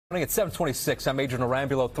At 7:26, I'm Major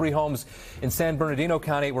Narambulo. 3 homes in San Bernardino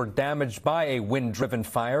County were damaged by a wind-driven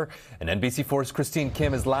fire. And NBC4's Christine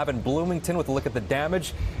Kim is live in Bloomington with a look at the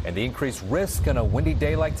damage and the increased risk on a windy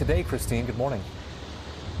day like today. Christine, good morning.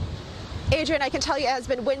 Adrian, I can tell you it has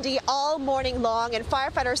been windy all morning long, and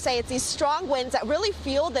firefighters say it's these strong winds that really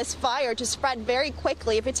fuel this fire to spread very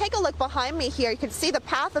quickly. If you take a look behind me here, you can see the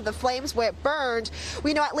path of the flames where it burned.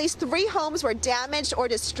 We know at least 3 homes were damaged or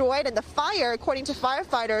destroyed, and the fire, according to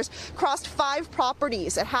firefighters, crossed 5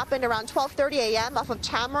 properties. It happened around 12:30 a.m. off of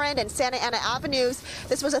Tamarind and Santa Ana Avenues.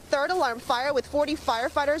 This was a 3rd alarm fire with 40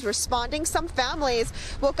 firefighters responding. Some families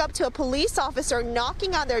woke up to a police officer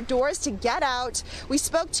knocking on their doors to get out. We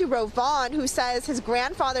spoke to Rovan, who says his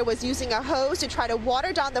grandfather was using a hose to try to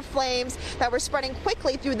water down the flames that were spreading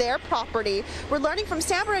quickly through their property. We're learning from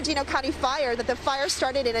San Bernardino County Fire that the fire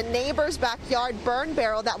started in a neighbor's backyard burn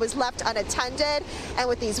barrel that was left unattended. And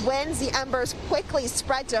with these winds, the embers quickly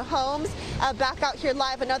spread to homes. Back out here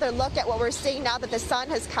live, another look at what we're seeing now that the sun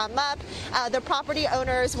has come up. The property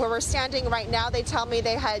owners where we're standing right now, they tell me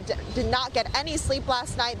they did not get any sleep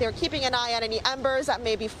last night. They're keeping an eye on any embers that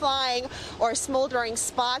may be flying or smoldering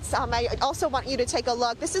spots. I also want you to take a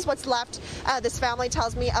look. This is what's left, this family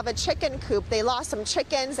tells me, of a chicken coop. They lost some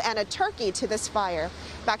chickens and a turkey to this fire.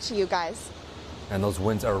 Back to you guys. And those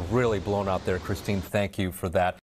winds are really blown out there. Christine, thank you for that.